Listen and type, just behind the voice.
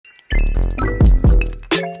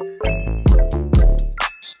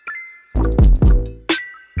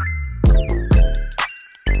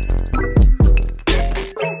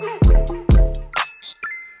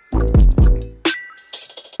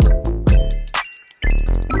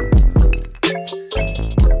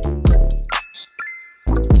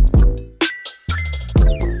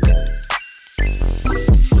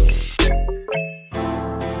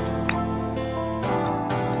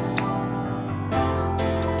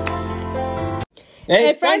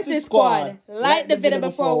Hey Francis Squad, like the video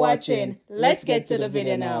before watching. Let's get to the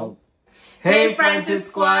video now. Hey Francis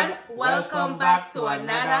Squad, welcome back to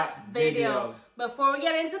another video. Before we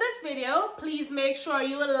get into this video, please make sure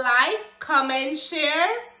you like, comment, share,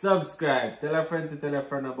 subscribe, tell a friend to tell a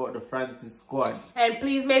friend about the Francis Squad. And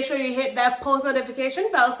please make sure you hit that post notification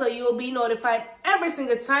bell so you will be notified every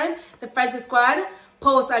single time the Francis Squad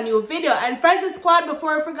posts a new video. And Francis Squad,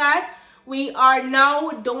 before I forgot, we are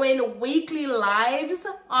now doing weekly lives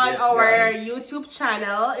on our YouTube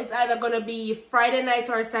channel. It's either going to be Friday nights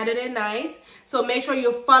or Saturday nights. So make sure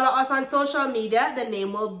you follow us on social media. The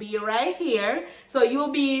name will be right here. So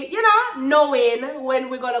you'll be, knowing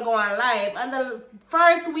when we're going to go on live. And the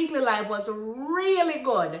first weekly live was really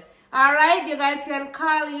good. All right, you guys can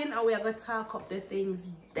call in and we are going to talk up the things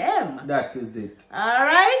them. That is it. All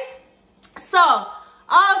right. So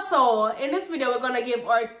also, in this video, we're going to give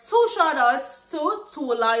our 2 shout-outs to 2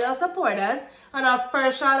 loyal supporters. And our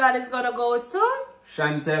first shout-out is going to go to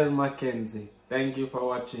Chantel Mackenzie. Thank you for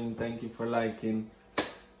watching. Thank you for liking.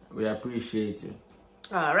 We appreciate you.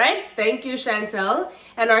 All right. Thank you, Chantel.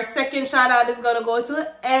 And our second shout-out is going to go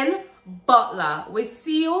to N. Butler. We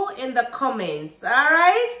see you in the comments. All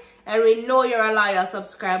right. And we know you're a loyal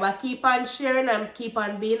subscriber. Keep on sharing and keep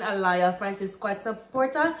on being a loyal Francis Squad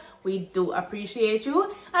supporter. We do appreciate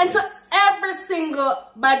you. And to every single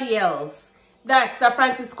body else that's a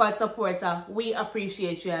Francis Squad supporter, we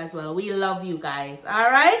appreciate you as well. We love you guys.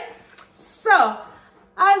 All right. So,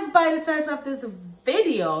 as by the title of this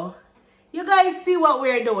video, you guys see what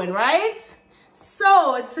we're doing, right?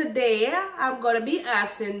 So, today, I'm going to be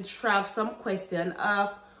asking Trav some question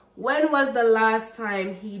of when was the last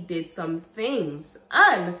time he did some things?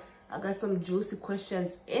 And I got some juicy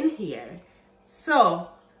questions in here. So,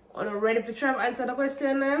 are you ready for Trav answer the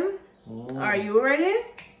question then? Are you ready?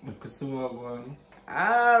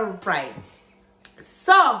 All right.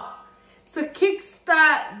 So, to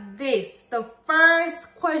kickstart this, the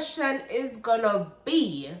first question is gonna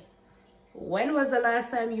be, when was the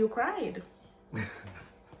last time you cried?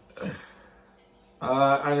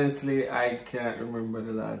 Honestly, I can't remember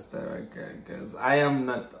the last time I cried because I am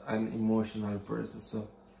not an emotional person. So,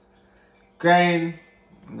 crying,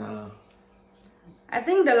 no. I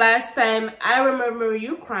think the last time I remember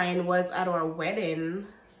you crying was at our wedding.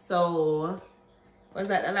 So, was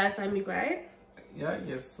that the last time you cried? Yeah, I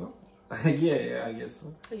guess so. yeah, I guess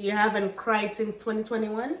so. You haven't cried since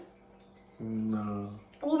 2021? No.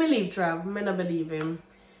 Who believe Trav? Me not believe him.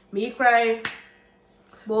 Me cry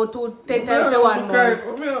about 10 times for 1 month.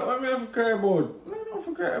 What me have to cry about? I don't have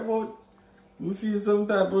to cry about. You feel some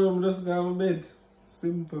type of just go to bed.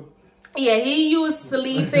 Simple. Yeah, he used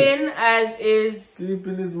sleeping as is...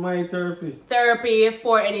 Sleeping is my therapy. Therapy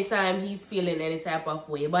for any time he's feeling any type of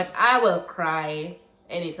way. But I will cry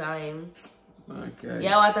anytime. Okay.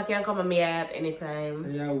 Yeah, water can come on me at any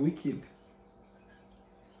time. Yeah, wicked.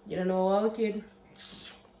 You don't know what wicked?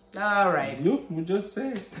 Alright. Look, we just say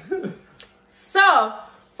it. So,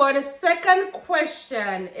 for the second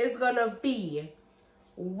question is gonna be,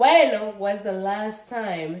 when was the last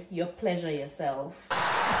time you pleasure yourself?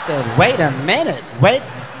 I said, wait a minute.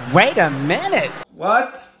 Wait a minute.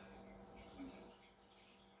 What?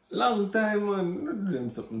 Long time, man. Not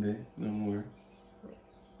doing something there no more.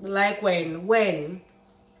 Like when? When?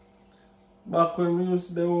 Back when we used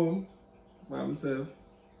to do home by myself.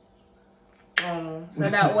 Oh, so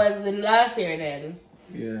that was the last year then?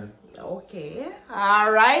 Yeah. Okay.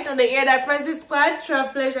 Alright. On the year that Francis Squad,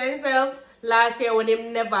 Trav pleasure yourself last year when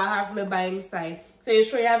him never have me by his side. So you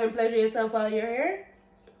sure you haven't pleasure yourself while you're here?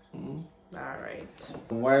 Alright.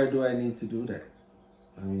 Why do I need to do that?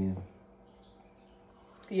 I mean...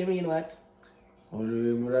 You mean what? How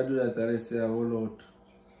do I do that? I say I will out.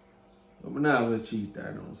 I'm not a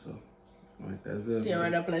cheater now, so... Might as well. So you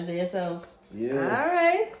rather pleasure yourself? Yeah.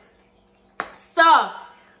 Alright. So,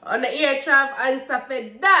 on the ear Trav answer for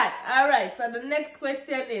that. Alright, so the next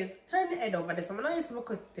question is, turn the head over this. I'm not using my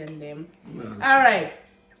question them. No. Alright.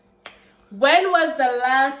 When was the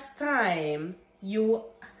last time you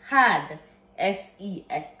had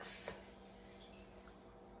sex?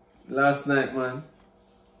 Last night, man.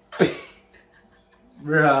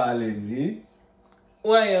 Brawling, eh?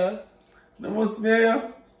 Why? That must be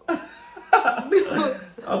you. I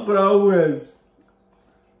could have worse.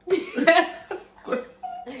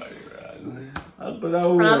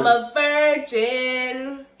 I'm a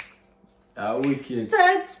virgin. Wicked.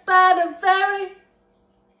 Touched by the very.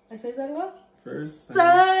 I say that what? First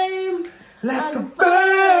time. Like a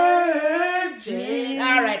virgin.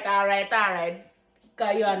 Alright.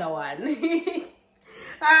 Cause you are no one.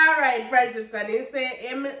 Alright, Francis, can you say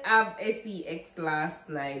him have sex last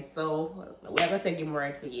night? So we're gonna take him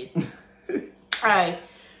right for it. Alright.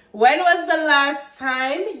 When was the last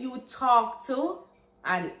time you talked to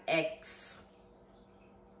an ex?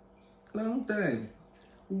 Long time.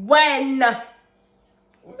 When?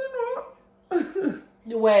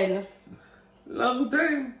 When? Long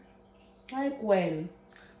time. Like when?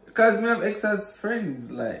 Because me have ex as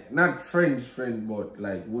friends, like not friend, but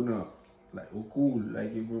like we not like we cool.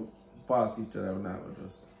 Like if we pass each other now,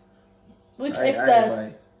 just which ex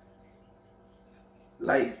that?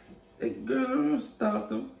 Like a girl who used to talk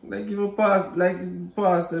to them. Like if you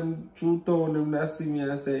pass them through town, them that see me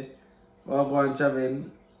and say, "Oh, go and travel,"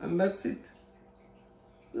 and that's it.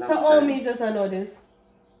 So all me just know this.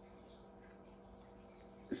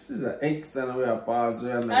 This is an ex and we are pass.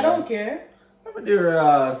 I don't care. How would you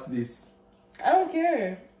ask this? I don't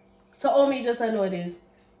care. So all me just know this.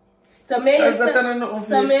 So may you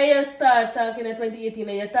start talking in 2018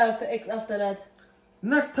 and you talk to ex after that?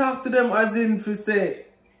 Not talk to them as in for say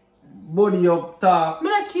body up talk. I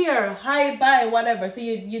don't care. Hi, bye, whatever. So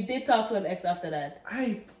you did talk to an ex after that?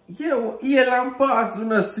 Yeah, and pass. We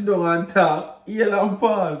not sit down and talk. And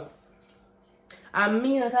pass. And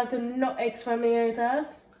me not talk to no ex from me at all?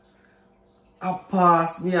 I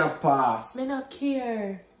pass. Me not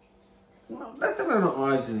care. No, that's not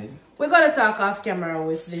original. We're gonna talk off camera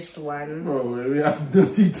with this one. Bro, we have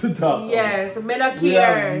nothing to talk yes, me not care. We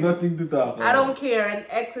have nothing to talk about. I don't care. An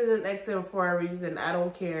ex is an ex for a reason. I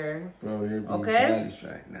don't care. Bro, you're being childish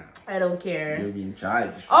right now. I don't care. You're being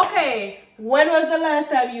childish. Okay, when was the last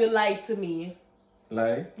time you lied to me?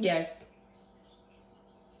 Lie? Yes.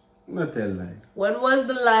 Not tell lie. When was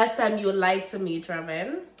the last time you lied to me,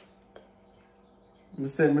 Traven? You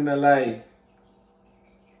said me not lie.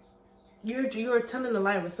 You're telling a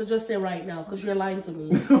lie, so just say right now, because you're lying to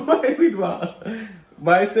me. Why with what?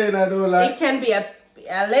 By saying I don't lie? It can be a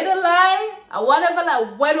little lie, or whatever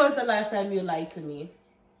lie. When was the last time you lied to me?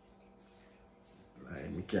 Lie,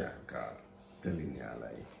 me can't call telling you a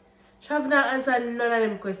lie. Trav not answer none of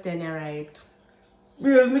them questions, right?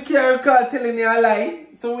 Because me can't call telling you a lie.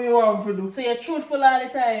 So what you want to do? So you're truthful all the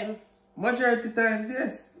time? Majority times,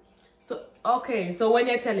 yes. So okay, so when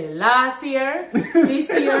you're telling last year, this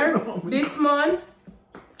year, this month,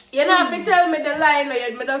 you don't have to tell me the lie, no,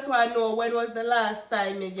 you just want to know when was the last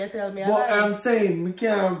time you tell me a lie. But I'm saying, me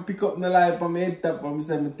can't pick up the lie from my head top and me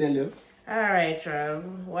say me tell you. Alright,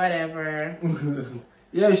 Trav, whatever.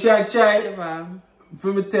 Yeah, she a try Whatever.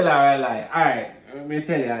 for me tell her a lie. Alright, let me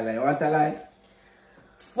tell you a lie. Want a lie?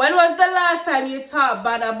 When was the last time you talked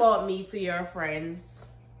bad about me to your friends?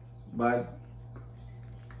 Bad.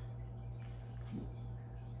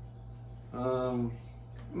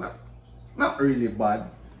 Not really bad.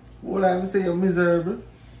 What I'm saying, you're miserable.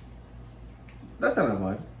 That's not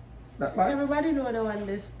bad. That bad? Everybody know the one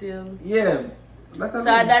this still. Yeah. That's So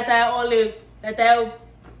that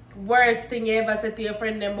worst thing you ever said to your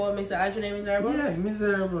friend them about me, so as your name miserable? Yeah,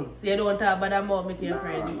 miserable. So you don't talk bad about me to your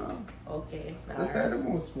friends? No. Okay. That's the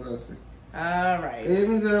most what I say. Alright. Hey,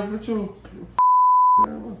 miserable too.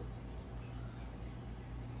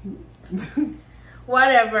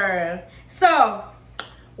 Whatever. So,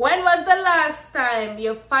 when was the last time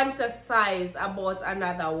you fantasized about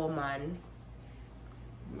another woman?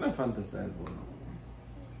 Not fantasize about no.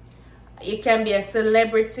 It can be a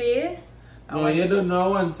celebrity. No, you don't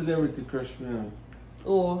know one celebrity crush me on.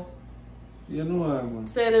 Oh. You know one, man.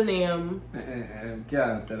 Say the name.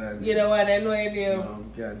 Can't tell her. You know what? I know your name. No,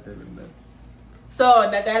 can't tell him that. So,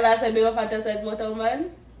 that guy last time you fantasized about a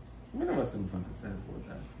woman? I never seen fantasize about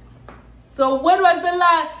that. So, when was the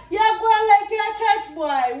last? Yeah, go on like you're a church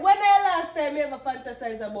boy. When the last time you ever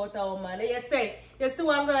fantasized about a woman? And you see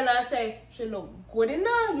one girl and say, she look good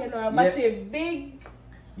enough, you know, her body big.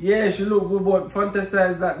 Yeah, she look good, but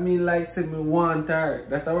fantasize that mean like say me want her.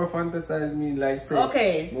 That's how fantasize mean like say.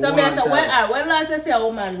 Okay, so me say when last time say a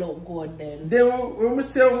woman look good then? Then when we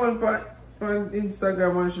see a woman on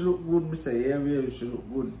Instagram and she look good, me say yeah, she look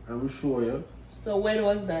good. I'm sure you. So when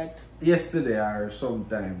was that? Yesterday or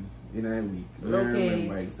sometime in a week. I don't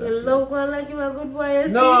remember exactly. You look one like you're a good boy.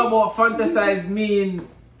 No, but fantasize mean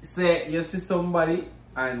say you see somebody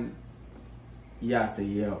and yeah say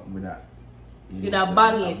yeah with that. You da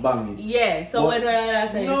bang it. Bang it. Yeah. So when was the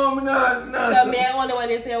last time? No, no. So me only when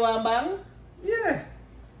you say one bang? Yeah.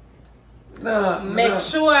 No. Make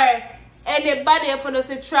sure anybody if you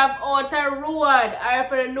see trap out a road or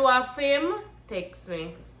if you know a film, text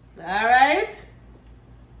me. Alright?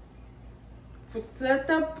 Set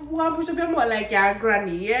up one push up your mouth like your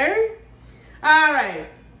granny here. Alright.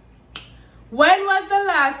 When was the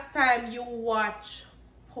last time you watched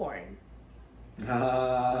porn?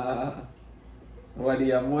 What do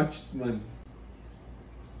you have watched, man?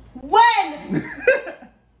 When?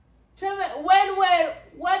 Trevor, when?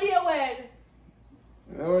 What do you when?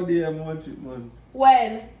 What do you have watched it, man?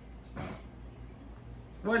 When?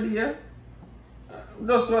 What do you?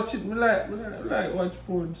 Just watch it. Me like watch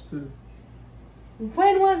porn still.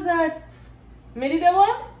 When was that? Me did that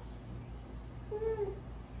one?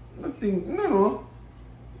 Nothing. No.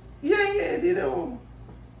 Yeah, did that one.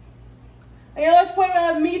 And you watch porn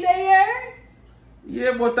with me there?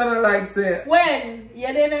 Yeah, but I don't like say. When?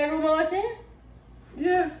 You there in the room watching?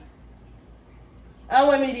 Yeah. And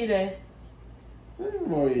when me did that?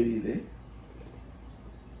 More you did it.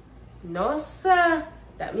 No, sir.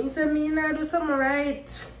 That means that me not do something right.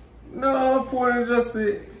 No, porn just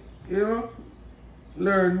say,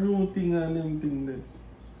 learn new thing and them thing then.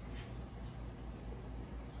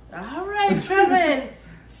 Alright, Trevin.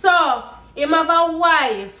 So, him have a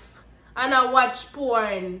wife and I watch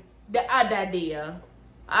porn the other day.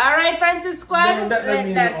 Alright, Francis Squad? That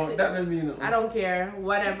don't mean no. I don't care.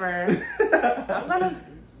 Whatever. I'm gonna...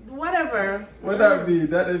 Whatever. What that be?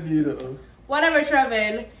 That don't mean no. Whatever,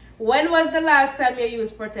 Trevin. When was the last time you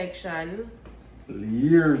used protection?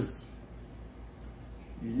 Years.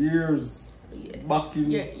 Back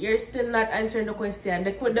in... You're still not answering the question.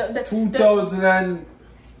 The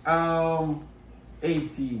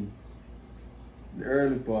 2018. The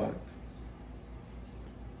early part.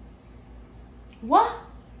 What?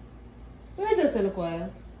 You just said a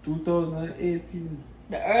while. 2018.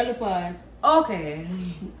 The early part. Okay.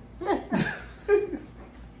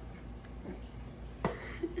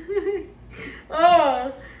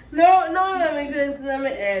 Oh, no, that makes sense because I'm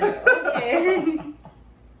an Ed. Okay.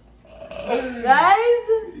 Guys,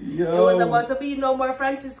 Yo. it was about to be no more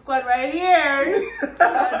Francis Squad right here.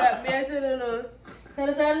 That me, I don't know.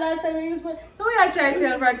 That's the last time we used So we are trying to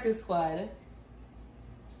tell Francis Squad.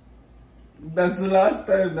 That's the last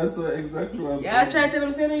time. That's what exactly what I'm Yeah, I tried to tell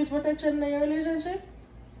them say no use protection in your relationship.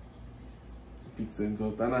 Big sense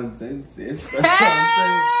of nonsense. Yes, that's what I'm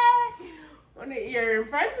saying. On the ear in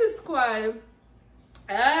Francis Squad.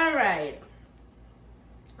 Alright.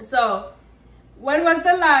 So, when was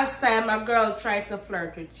the last time a girl tried to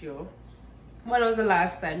flirt with you? When was the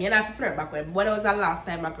last time? You don't have to flirt back when. When was the last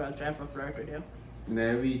time a girl tried to flirt with you? In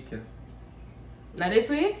a week. Not this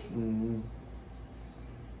week? Mm-hmm.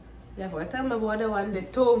 Yeah, for tell me about the one the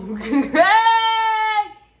tongue.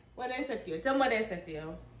 Hey! What they said to you? Tell me what they said to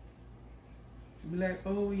you. Be like,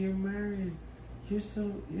 oh, you're married. You're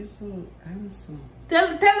so handsome. Tell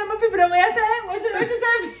them people the way I say. What you say?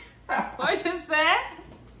 What you say?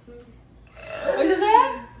 What you say?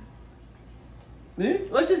 Eh?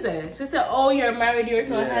 What she said? She said, oh, you're married, you're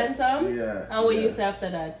so handsome? Yeah. And what you say after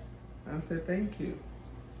that? I said, thank you.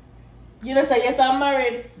 You know say, yes, I'm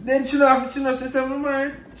married. Then she know say I'm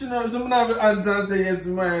married. She know someone have to answer and say yes,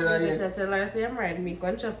 I'm married. You tell her, say I'm married, me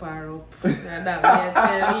can chop her up. And that way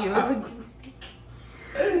I tell you.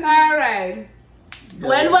 Alright.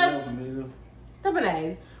 When was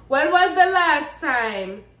the last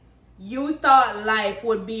time you thought life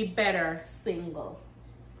would be better single?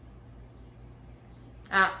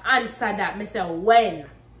 Answer that, Mr. When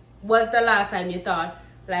was the last time you thought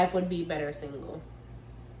life would be better single?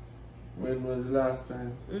 When was the last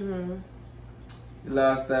time? Mm-hmm. The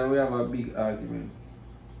last time we have a big argument.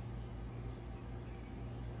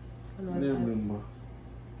 I don't remember.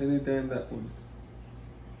 Anytime that was.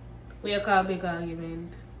 We call big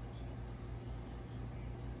argument.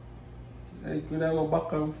 Like we have a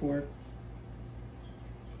back and forth.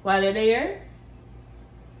 While you're there?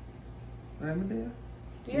 I'm there?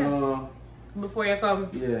 Yeah. No. Before you come?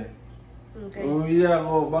 Yeah. Okay. We have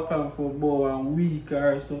a back and forth about 1 week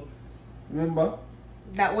or so. Remember?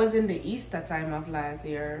 That was in the Easter time of last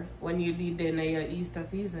year when you did your Easter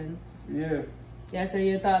season. Yeah. Yeah, so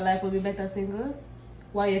you thought life would be better single?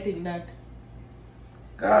 Why you think that?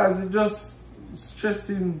 Cause it just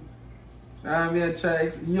stressing.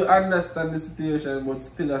 You understand the situation, but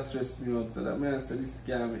still stress me out. So that means that this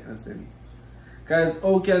can't make no sense. Cause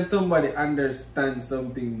how can somebody understand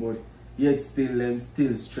something, but yet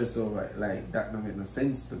still stress over it? Like that don't make no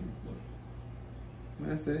sense to me.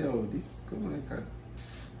 But I say, oh, this come on, God.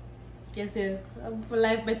 Yes, yeah. For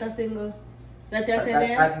life better single. That you say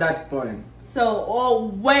there? At that point. So,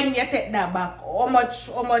 when you take that back, how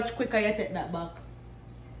much quicker you take that back?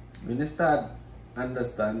 When you start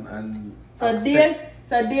understand and so accept.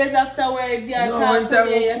 days afterwards you talk to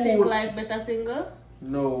me, you think life better single?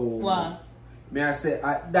 No. What? Me I say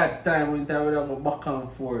at that time when I would have a back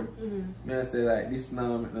and forth, me I say like this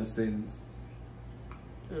now make no sense.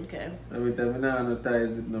 Okay. Every time I don't have no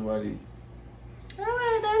ties with nobody.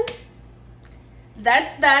 Alright then.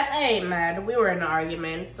 That's that. I ain't mad. We were in an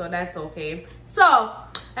argument, so that's okay. So,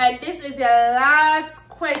 and this is your last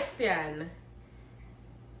question.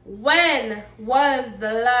 When was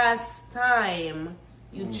the last time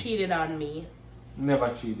you cheated on me?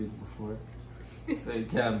 Never cheated before. So it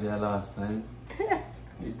can't be a last time.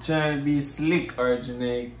 You're trying to be slick,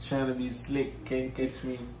 Arjune. Trying to be slick. Can't catch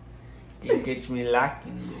me. Can't catch me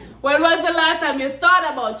lacking. When was the last time you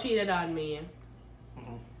thought about cheating on me?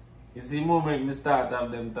 You see, the moment I start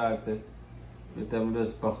have them thoughts, but them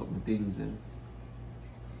just pack up my things. You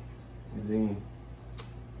see me?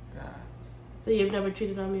 God. So you've never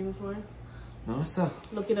cheated on me before? No, sir.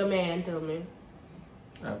 Look at a man and tell me.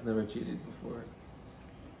 I've never cheated before.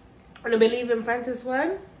 Want to believe him, Francis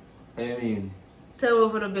Squad? I mean, tell me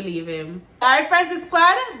if you don't believe him. Alright, Francis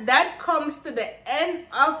Squad, that comes to the end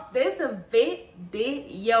of this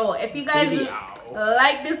video. If you guys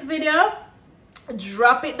like this video,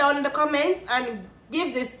 drop it down in the comments and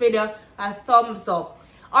give this video a thumbs up.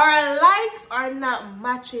 Our likes are not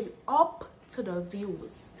matching up to the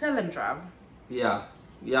views. Tell them, Trav. yeah,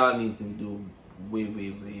 y'all need to do way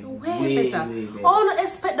better. I don't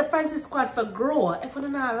expect the Francis Squad to grow if you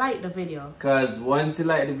don't like the video. Because once you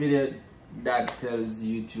like the video, that tells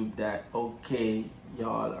YouTube that okay,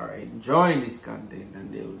 y'all are enjoying this content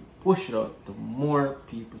and they will push it out to more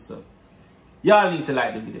people. So y'all need to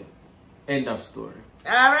like the video. End of story.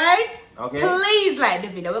 Alright? Okay. Please like the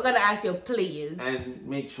video. We're gonna ask you please. And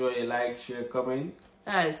make sure you like, share, comment.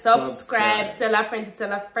 And subscribe. Tell a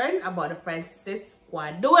friend about the Francis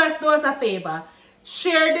Squad. Do us a favor.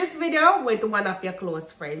 Share this video with one of your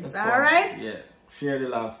close friends. Alright? Yeah. Share the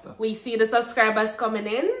laughter. We see the subscribers coming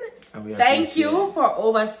in. Thank you for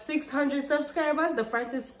over 600 subscribers. The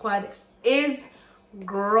Francis Squad is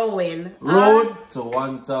growing. Road to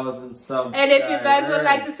 1,000 subs. And if you guys would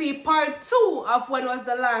like to see part 2 of when was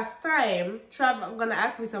the last time, I'm gonna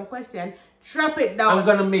ask me some question. Drop it down. I'm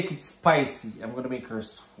gonna make it spicy. I'm gonna make her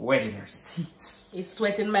sweat in her seat. He's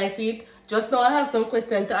sweating my seat. Just know I have some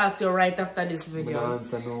questions to ask you right after this video.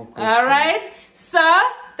 Answer no question. Alright? So,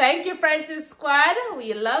 thank you, Francis Squad.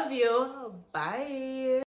 We love you.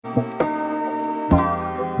 Bye.